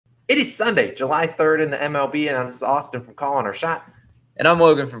It is Sunday, July 3rd in the MLB, and this is Austin from Calling Our Shot. And I'm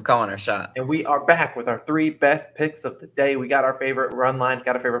Logan from Calling Our Shot. And we are back with our three best picks of the day. We got our favorite run line,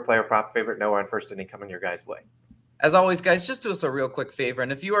 got a favorite player prop, favorite nowhere, and first inning coming your guys' way. As always, guys, just do us a real quick favor.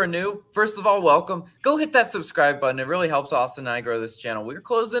 And if you are new, first of all, welcome. Go hit that subscribe button. It really helps Austin and I grow this channel. We're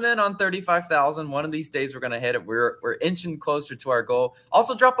closing in on 35,000. One of these days, we're going to hit it. We're inching closer to our goal.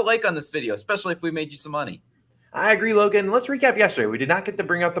 Also, drop a like on this video, especially if we made you some money. I agree, Logan. Let's recap yesterday. We did not get to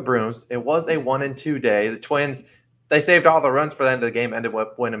bring out the Brewers. It was a 1-2 day. The Twins, they saved all the runs for the end of the game, ended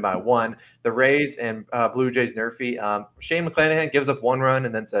up winning by 1. The Rays and Blue Jays NRFI. Shane McClanahan gives up 1 run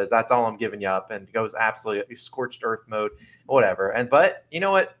and then says, "That's all I'm giving you up," and goes absolutely scorched earth mode, whatever. But you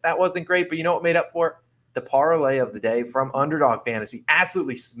know what? That wasn't great. But you know what made up for it? The parlay of the day from Underdog Fantasy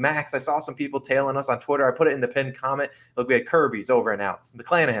absolutely smacks. I saw some people tailing us on Twitter. I put it in the pinned comment. Look, we had Kirby's over and outs,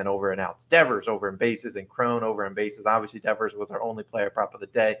 McClanahan over and outs, Devers over in bases, and Crone over in bases. Obviously, Devers was our only player prop of the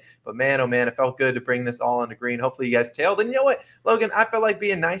day. But man, oh man, it felt good to bring this all into green. Hopefully, you guys tailed. And you know what, Logan, I felt like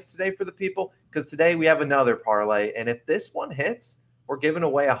being nice today for the people because today we have another parlay. And if this one hits, we're giving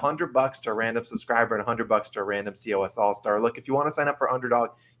away $100 to a random subscriber and $100 to a random COS All-Star. Look, if you want to sign up for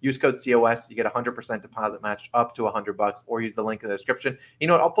Underdog, use code COS. You get 100% deposit match up to $100, or use the link in the description. You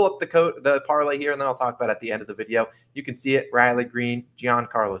know what? I'll pull up the parlay here, and then I'll talk about it at the end of the video. You can see it: Riley Green,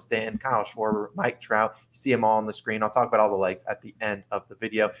 Giancarlo Stanton, Kyle Schwarber, Mike Trout. You see them all on the screen. I'll talk about all the legs at the end of the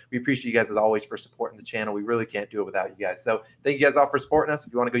video. We appreciate you guys as always for supporting the channel. We really can't do it without you guys. So thank you guys all for supporting us.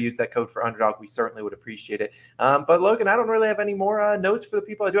 If you want to go use that code for Underdog, we certainly would appreciate it. But Logan, I don't really have any more notes for the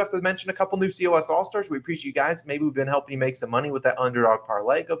people. I do have to mention a couple new COS All-Stars. We appreciate you guys. Maybe we've been helping you make some money with that Underdog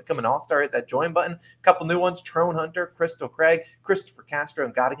parlay. Go become an All-Star. Hit that join button. A couple new ones: Trone Hunter, Crystal Craig, Christopher Castro,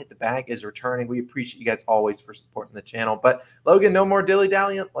 and Gotta Get the Bag is returning. We appreciate you guys always for supporting the channel. But Logan, no more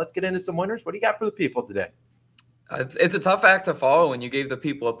dilly-dallying. Let's get into some winners. What do you got for the people today? It's a tough act to follow when you gave the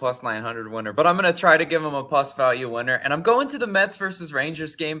people a plus 900 winner, but I'm going to try to give them a plus value winner. And I'm going to the Mets versus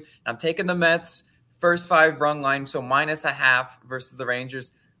Rangers game. I'm taking the Mets first 5 run line, so -0.5 versus the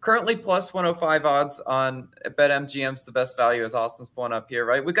Rangers. Currently plus 105 odds on BetMGM's the best value, as Austin's pulling up here,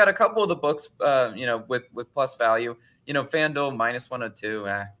 right? We got a couple of the books, with plus value. FanDuel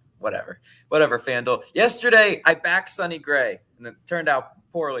 -102. Whatever, FanDuel. Yesterday, I backed Sonny Gray, and it turned out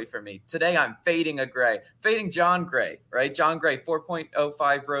poorly for me. Today, I'm fading John Gray, right? John Gray,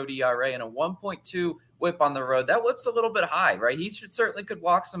 4.05 road ERA and a 1.2 whip on the road. That whip's a little bit high, right? He certainly could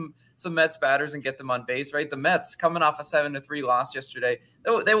walk some Mets batters and get them on base, right? The Mets coming off a 7-3 loss yesterday.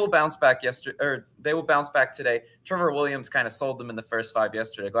 They will bounce back they will bounce back today. Trevor Williams kind of sold them in the first 5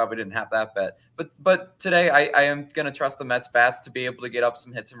 yesterday. Glad we didn't have that bet. But today I am going to trust the Mets bats to be able to get up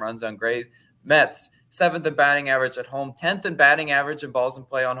some hits and runs on Gray. Mets 7th in batting average at home, 10th in batting average and balls in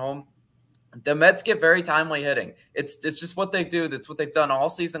play on home. The Mets get very timely hitting. It's just what they do. That's what they've done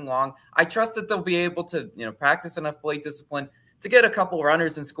all season long. I trust that they'll be able to, practice enough plate discipline to get a couple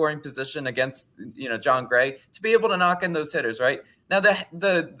runners in scoring position against, John Gray to be able to knock in those hitters, right? Now,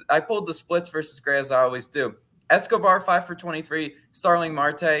 I pulled the splits versus Gray as I always do. Escobar 5 for 23, Starling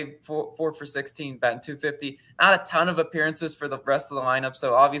Marte 4 for 16, batting .250. Not a ton of appearances for the rest of the lineup,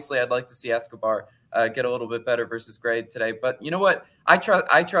 so obviously I'd like to see Escobar get a little bit better versus Gray today. But you know what? I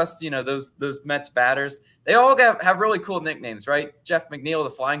trust those Mets batters. They all have really cool nicknames, right? Jeff McNeil,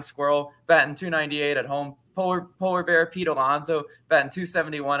 the Flying Squirrel, batting .298 at home. Polar Bear Pete Alonso, batting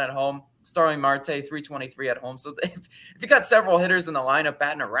 .271 at home. Starling Marte 323 at home. So if you got several hitters in the lineup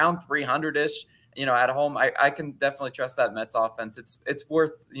batting around 300-ish, at home, I can definitely trust that Mets offense. It's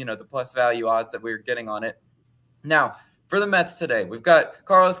worth the plus value odds that we're getting on it. Now, for the Mets today, we've got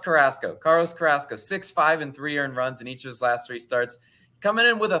Carlos Carrasco. 6.5 and 3 earned runs in each of his last 3 starts, coming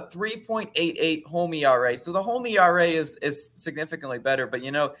in with a 3.88 home ERA. So the home ERA is significantly better, but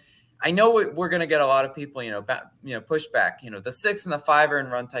I know we're going to get a lot of people, push back, the 6 and the 5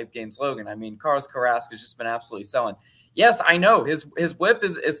 earned run type games. Logan, I mean, Carlos Carrasco has just been absolutely selling. Yes, I know his whip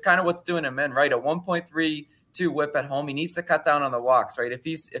is kind of what's doing him in, right? A 1.32 whip at home. He needs to cut down on the walks, right? If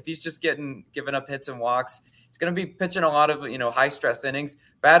he's just giving up hits and walks, he's going to be pitching a lot of high stress innings.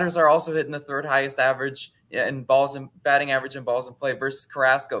 Batters are also hitting the 3rd highest average in balls and batting average and balls in play versus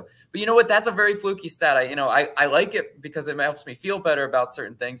Carrasco. But you know what? That's a very fluky stat. I like it because it helps me feel better about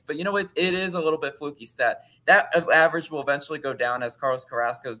certain things. But it is a little bit fluky stat. That average will eventually go down as Carlos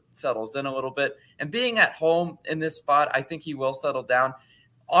Carrasco settles in a little bit. And being at home in this spot, I think he will settle down.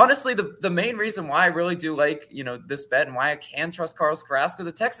 Honestly, the main reason why I really do like, this bet and why I can trust Carlos Carrasco,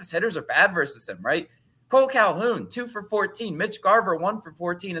 the Texas hitters are bad versus him, right? Cole Calhoun, 2 for 14. Mitch Garver, 1 for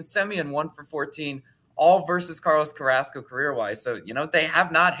 14. And Semien, 1 for 14. All versus Carlos Carrasco career-wise. So, they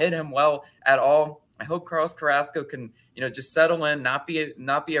have not hit him well at all. I hope Carlos Carrasco can, just settle in, not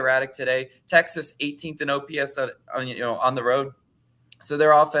be erratic today. Texas 18th in OPS on the road. So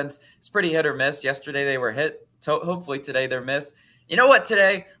their offense is pretty hit or miss. Yesterday they were hit. Hopefully today they're missed. You know what?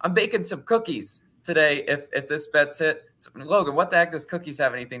 Today I'm baking some cookies. Today, if this bet's hit, so, Logan, what the heck does cookies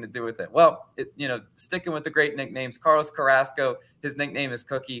have anything to do with it? Well, sticking with the great nicknames, Carlos Carrasco, his nickname is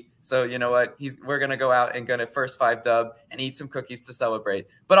Cookie. So you know what? We're gonna go out and gonna first 5 dub and eat some cookies to celebrate.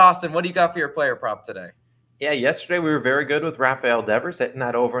 But Austin, what do you got for your player prop today? Yeah, yesterday we were very good with Rafael Devers hitting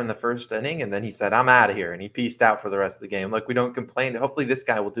that over in the first inning, and then he said, I'm out of here, and he peaced out for the rest of the game. Look, we don't complain. Hopefully this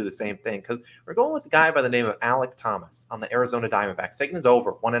guy will do the same thing because we're going with a guy by the name of Alek Thomas on the Arizona Diamondbacks. Taking his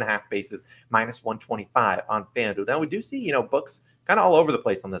over 1.5 bases, -125 on FanDuel. Now we do see, books kind of all over the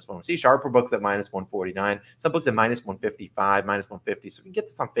place on this one. We see sharper books at -149, some books at -155, -150. So if we can get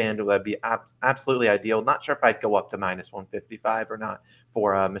this on FanDuel, that'd be absolutely ideal. Not sure if I'd go up to -155 or not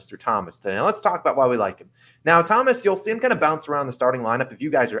for Mr. Thomas today. Now let's talk about why we like him. Now, Thomas, you'll see him kind of bounce around the starting lineup. If you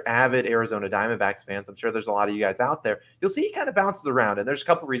guys are avid Arizona Diamondbacks fans, I'm sure there's a lot of you guys out there. You'll see he kind of bounces around, and there's a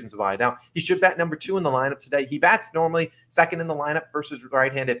couple reasons why. Now, he should bat number 2 in the lineup today. He bats normally second in the lineup versus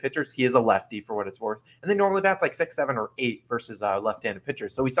right-handed pitchers. He is a lefty for what it's worth. And then normally bats like 6, 7, or 8 versus left-handed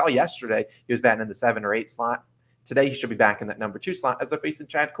pitchers. So we saw yesterday he was batting in the 7 or 8 slot. Today, he should be back in that number 2 slot as they're facing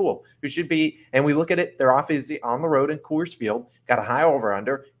Chad Kuhl, who should be, and we look at it, they're obviously on the road in Coors Field, got a high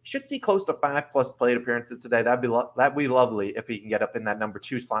over-under, should see close to 5+ plate appearances today. That'd be lovely if he can get up in that number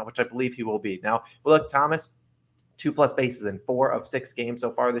 2 slot, which I believe he will be. Now, we look, Thomas, 2+ bases in 4 of 6 games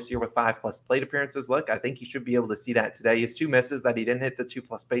so far this year with 5+ plate appearances. Look, I think he should be able to see that today. His 2 misses that he didn't hit the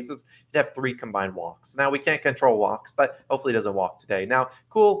 2+ bases. He'd have 3 combined walks. Now, we can't control walks, but hopefully he doesn't walk today. Now,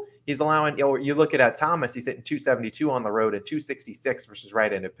 cool. He's allowing, you look at Thomas, he's hitting 272 on the road and 266 versus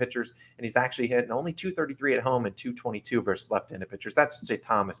right-handed pitchers, and he's actually hitting only 233 at home and 222 versus left-handed pitchers. That's to say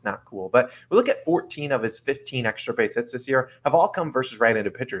Thomas, not cool. But we look at 14 of his 15 extra base hits this year have all come versus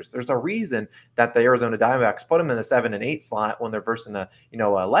right-handed pitchers. There's a reason that the Arizona Diamondbacks put him in the 7 and 8 slot when they're versing a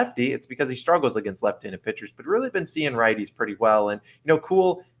lefty. It's because he struggles against left-handed pitchers, but really been seeing righties pretty well. And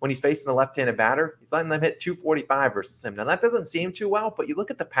cool, when he's facing a left-handed batter, he's letting them hit 245 versus him. Now that doesn't seem too well, but you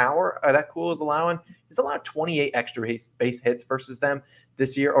look at the power that Cool is allowing. He's allowed 28 extra base hits versus them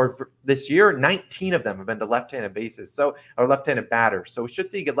this year, or this year, 19 of them have been to left-handed bases, or left-handed batters. So we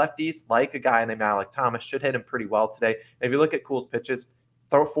should see good lefties like a guy named Alek Thomas should hit him pretty well today. And if you look at Cool's pitches,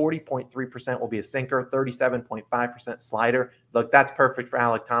 40.3% will be a sinker, 37.5% slider. Look, that's perfect for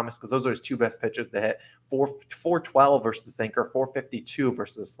Alek Thomas because those are his 2 best pitches to hit. 412 versus the sinker, 452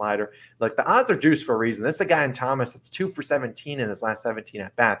 versus the slider. Look, the odds are juiced for a reason. This is a guy in Thomas that's 2 for 17 in his last 17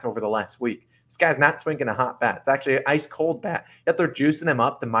 at-bats over the last week. This guy's not swinging a hot bat. It's actually an ice-cold bat. Yet they're juicing him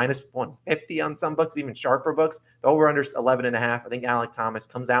up to -150 on some books, even sharper books. The over-under 11.5. I think Alek Thomas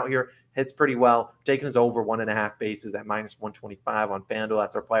comes out here, hits pretty well, taking his over 1.5 bases at -125 on FanDuel.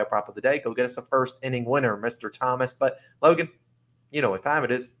 That's our player prop of the day. Go get us a first inning winner, Mr. Thomas. But Logan, you know what time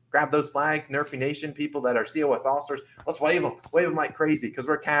it is. Grab those flags, NRFI Nation, people that are COS All-Stars. Let's wave them like crazy because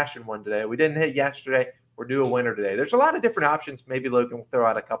we're cashing one today. We didn't hit yesterday. We're due a winner today. There's a lot of different options. Maybe Logan will throw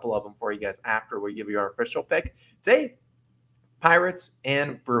out a couple of them for you guys after we give you our official pick. Today, Pirates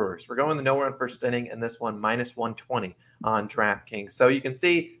and Brewers. We're going the no run first inning, and this one -120 on DraftKings. So you can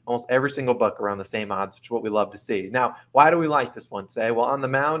see almost every single book around the same odds, which is what we love to see. Now, why do we like this one today? Well, on the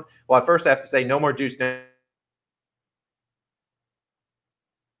mound, at first I have to say no more juice.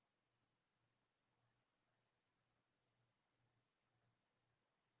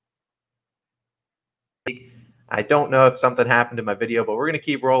 I don't know if something happened to my video, but we're going to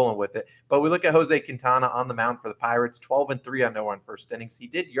keep rolling with it. But we look at Jose Quintana on the mound for the Pirates, 12-3 on no-run first innings. He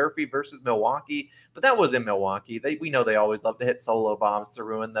did Yerfy versus Milwaukee, but that was in Milwaukee. We know they always love to hit solo bombs to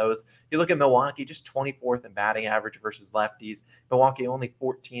ruin those. You look at Milwaukee, just 24th in batting average versus lefties. Milwaukee only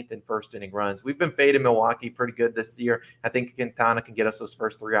 14th in first inning runs. We've been fading Milwaukee pretty good this year. I think Quintana can get us those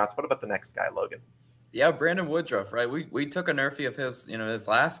first 3 outs. What about the next guy, Logan? Yeah, Brandon Woodruff, right? We took a NRFI of his, his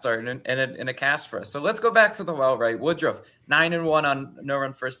last start in a cash for us. So let's go back to the well, right? Woodruff, 9-1 on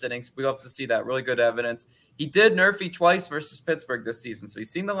no-run first innings. We hope to see that. Really good evidence. He did NRFI twice versus Pittsburgh this season. So he's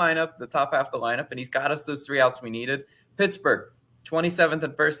seen the lineup, the top half of the lineup, and he's got us those 3 outs we needed. Pittsburgh, 27th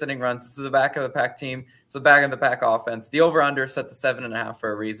in first inning runs. This is a back-of-the-pack team. It's a back-of-the-pack offense. The over-under set to 7.5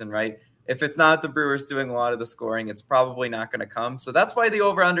 for a reason, right? If it's not the Brewers doing a lot of the scoring, it's probably not going to come. So that's why the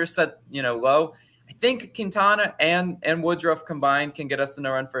over-under set, low. I think Quintana and Woodruff combined can get us the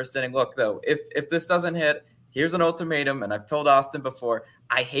no-run first inning. Look, though, if this doesn't hit, here's an ultimatum, and I've told Austin before,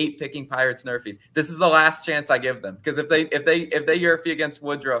 I hate picking Pirates NRFIs. This is the last chance I give them because if they Yerfy against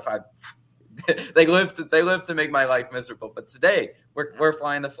Woodruff, they live to make my life miserable. But today we're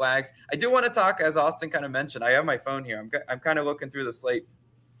flying the flags. I do want to talk, as Austin kind of mentioned. I have my phone here. I'm kind of looking through the slate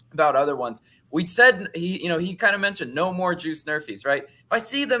about other ones. We said he kind of mentioned no more juice Nerfies, right? If I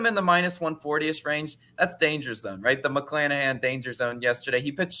see them in the minus 140ish range, that's danger zone, right? The McClanahan danger zone yesterday.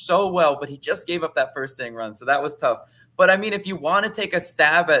 He pitched so well, but he just gave up that first inning run, so that was tough. But I mean, if you want to take a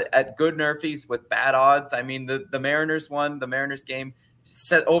stab at good Nerfies with bad odds, I mean, the Mariners won the Mariners game,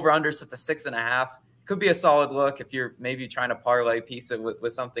 set over under set to 6.5. Could be a solid look if you're maybe trying to parlay piece it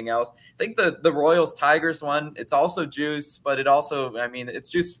with something else. I think the Royals Tigers one, it's also juice, but it also, I mean, it's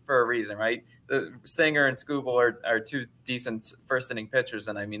juice for a reason, right? The Singer and Skubal are two decent first inning pitchers,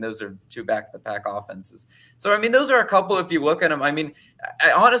 and I mean, those are two back-to-back offenses. So I mean, those are a couple if you look at them. I mean,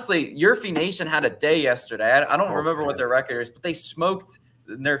 honestly, Nerfy Nation had a day yesterday. I don't remember what their record is, but they smoked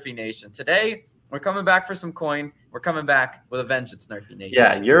Nerfy Nation. Today, we're coming back for some coin. We're coming back with a vengeance, Nerfy Nation.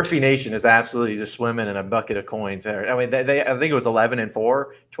 Yeah, Nerfy Nation is absolutely just swimming in a bucket of coins. I mean, I think it was 11-4,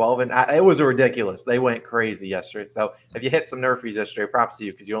 12, and it was ridiculous. They went crazy yesterday. So if you hit some Nerfies yesterday, props to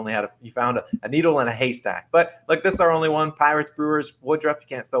you because you found a needle in a haystack. But look, this is our only one. Pirates, Brewers, Woodruff. You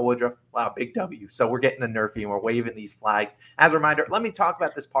can't spell Woodruff. Wow, big W. So we're getting a Nerfy and we're waving these flags. As a reminder, let me talk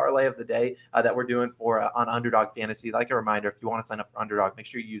about this parlay of the day that we're doing for on Underdog Fantasy. Like a reminder, if you want to sign up for Underdog, make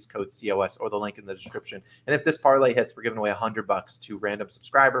sure you use code COS or the link in the description. And if this parlay hits, we're giving away $100 to random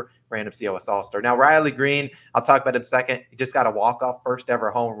subscriber, random COS All-Star. Now, Riley Green, I'll talk about him second. He just got a walk-off first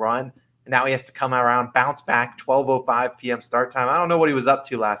ever home run. And now he has to come around, bounce back, 12:05 p.m. start time. I don't know what he was up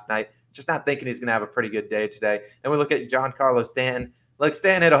to last night. Just not thinking he's going to have a pretty good day today. Then we look at Giancarlo Stanton. Look,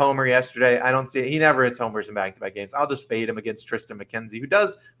 Stanton hit a homer yesterday. I don't see it. He never hits homers in back-to-back games. I'll just fade him against Tristan McKenzie, who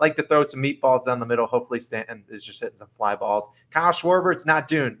does like to throw some meatballs down the middle. Hopefully Stanton is just hitting some fly balls. Kyle Schwarber, it's not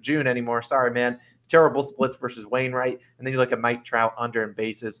June anymore. Sorry, man. Terrible splits versus Wainwright. And then you look at Mike Trout under in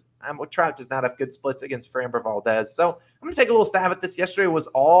bases. Trout does not have good splits against Framber Valdez. So I'm going to take a little stab at this. Yesterday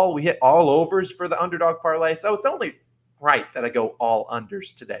we hit all overs for the underdog parlay. So it's only right that I go all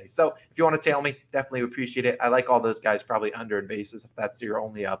unders today. So if you want to tail me, definitely appreciate it. I like all those guys probably under in bases if that's your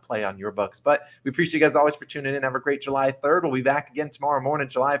only play on your books. But we appreciate you guys always for tuning in. Have a great July 3rd. We'll be back again tomorrow morning,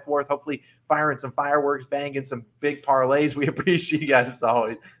 July 4th, hopefully firing some fireworks, banging some big parlays. We appreciate you guys as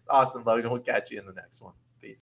always. Awesome, Logan. We'll catch you in the next one.